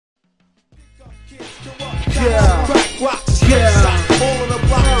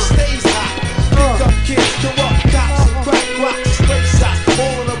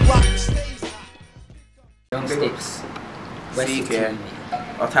YoungStickz. C.K.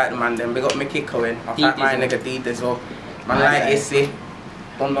 I'll type the man then, big up Mickey Cohen. I'll type my nigga D Dizzle. Man like Issy.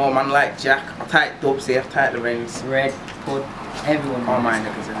 Don't know, man like Jack. I'll type Dubs here, I'll type the Rings. Red, Hood, everyone. All my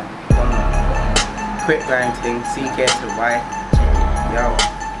niggas in it. Don't know. Quick grind thing, C.K to the Y. Yo.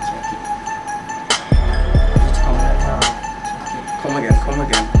 Come again, come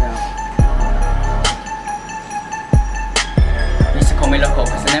again. Used to call me loco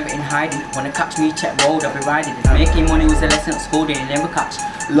cause I never in hiding. Wanna catch me, check road, I'll be riding. If making money was a lesson at school, then you never catch.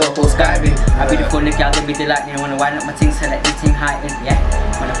 Local skiving. I be the fun the girl, they be the lightning. Wanna wind up my things, select the team heighten. Yeah.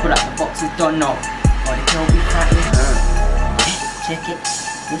 When I pull out the boxes, don't know. Or the girl be fighting. Check it.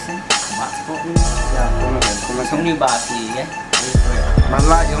 Listen. Come back to Scotland. Yeah, come again, come again. Some new bars for you, yeah? Man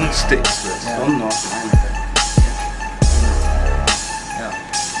like YoungStickz. Yeah. Don't know, my nigga.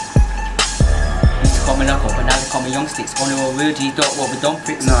 Call me loco, but now they call me YoungStickz. Only we're real G's, don't what we don't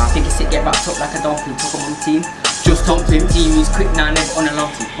pricks. Nah. Think it's sick, get wrapped up like a dumpling. Talk about my team, just thumped him. Team is quick now, never on a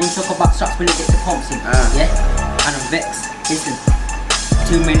long team. When we talk about straps when it gets the pumps in. Yeah, and I'm vexed. Listen,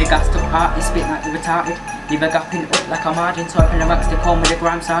 too many guys took part, they spit like they retarded. Leave a gap in up like a margin. So up in the ranks, they call me the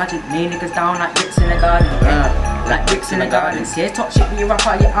Gram Sergeant. Knee niggas down like bricks in the garden. Yeah, like bricks in the garden. Yeah, talk shit with your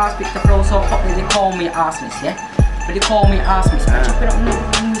rapper, your ass bitch. The flow so hot, they call me arsenist. Yeah, but they call me arsenist. I chop it up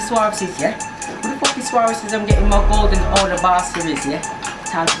in the Suarez's. Yeah. Who the fuck is Suarez? I'm getting my gold in all the bar series, yeah?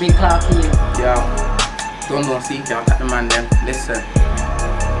 Time to be Clark here. Yo, don't know C.K, I'll tap the man then. Listen.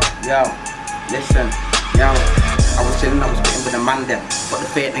 Yo, listen. Yo, I was chilling, I was spitting with the man them. But the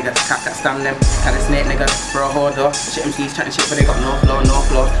fake niggas, can't stand them. Kind of snake niggas for a hoarder. Shit MCs chatting shit, but they got no flow, no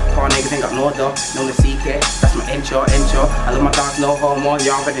flow. Poor niggas ain't got no door. Known as C.K, that's my intro. I love my dance, no homo,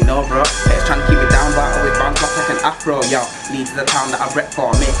 you already know, bro. Let's try to keep it down, but I always bounce back like an afro. Yo, lead to the town that I've rep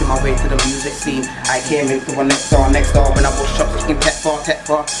for, making my way to the music scene. I came in for one next door. When I bust shops, you can tech for.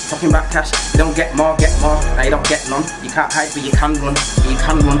 Talking about cash, you don't get more. Now you don't get none. You can't hide, but you can run.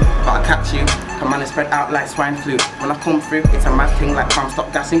 But I catch you. Come on and spread out like swine flu. When I come through, it's a mad thing like fam.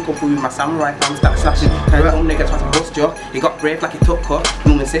 Stop gassing, come through with my samurai fam. Stop slashing. Tell your own nigga try to bust you. You got brave like you took cut.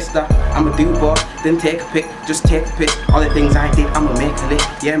 Know my sister, I'm a dude boy. Then take a pic, just take a pic. All the things I did, I'ma make a list.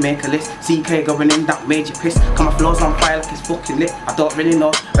 Yeah, make a list. C.K going in, that made you piss. Come my flow's on fire like it's fucking lit. I don't really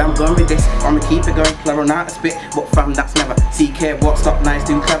know where I'm going with this. I'ma keep it going, till I run out of spit. But fam, that's never. C.K won't stop, nice,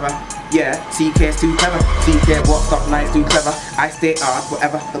 too clever. Yeah, C.K's too clever. C.K won't stop, nice, too clever. I stay hard,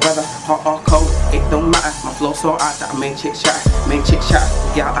 whatever the weather, hot or cold, it don't matter. My flow so hard that I make shit shatter.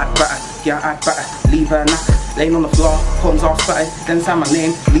 Get out at batter, leave her knack. Laying on the floor, palms all spattered. Then say my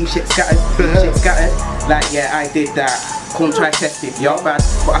name, leave shit scattered. Like yeah, I did that. Come try test if you're bad,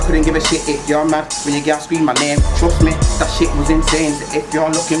 but I couldn't give a shit if you're mad. When your girl scream my name, trust me, that shit was insane. So if you're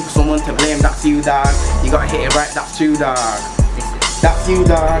looking for someone to blame, that's you, dog. You gotta hit it right, that's true, dog. That's you,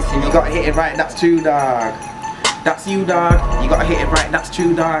 dog. You gotta hit it right, that's true, dog. That's you, dog. You gotta hit it right, that's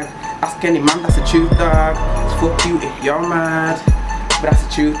true, dog. Ask any man, that's the truth, dog. So fuck you if you're mad, but that's the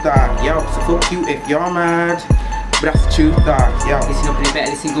truth, dog. Yo, so fuck you if you're mad, but that's the truth, dog. Yo, listen up any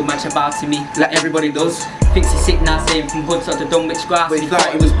better, listen good match about to me, like everybody does. Thinks he's sick now, saying from hood sort of Dunwich grass. But he thought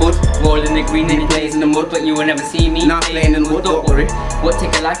he was bud. Rolling the green and he plays in the mud, but you will never see me. Not playing in the wood, don't worry. What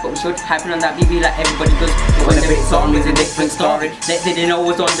take a life, but we should. Hyping on that BB like everybody does. But when the big song is a different story. They didn't know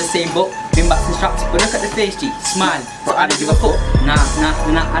I was on the same book. Been back and straps, but look at the face G, smile. But I don't give a fuck. Nah,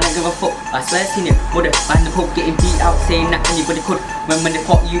 I don't give a fuck. I swear I seen it, woulda. Behind the pub getting beat out, saying that anybody could. When they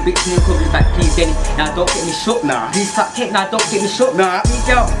caught you bitch in your club, it's like please Benny. Now don't get me shook. Nah. Please start cake, now don't get me shook. Nah. Please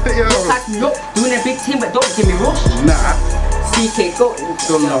yo, don't type me up. Doing a big team, but don't get me rushed. Nah. C.K go.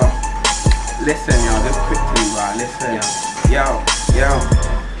 Don't know. Listen, yo, just quickly, right? Listen. Yo.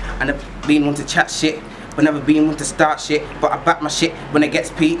 I never been one to chat shit, but never been one to start shit. But I back my shit when it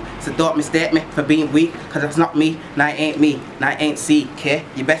gets peaked. So don't mistake me for being weak, cause that's not me. Now it ain't me. Now it ain't C.K.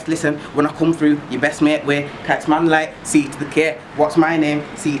 You best listen when I come through. You best make way. Catch man like C to the K. What's my name?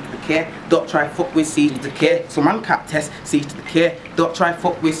 C to the K. Don't try fuck with C to the K. So man can't test C to the K. Don't try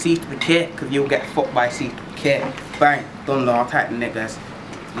fuck with C to the K, cause you'll get fucked by C to the K. Bang. Don't know. I'll type the niggas.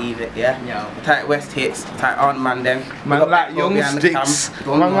 Leave it, yeah? Yo. Tight West hits, tight on man them. Man like YoungStickz,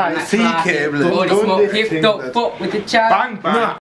 man like C.K. Don't fuck with the child. Bang.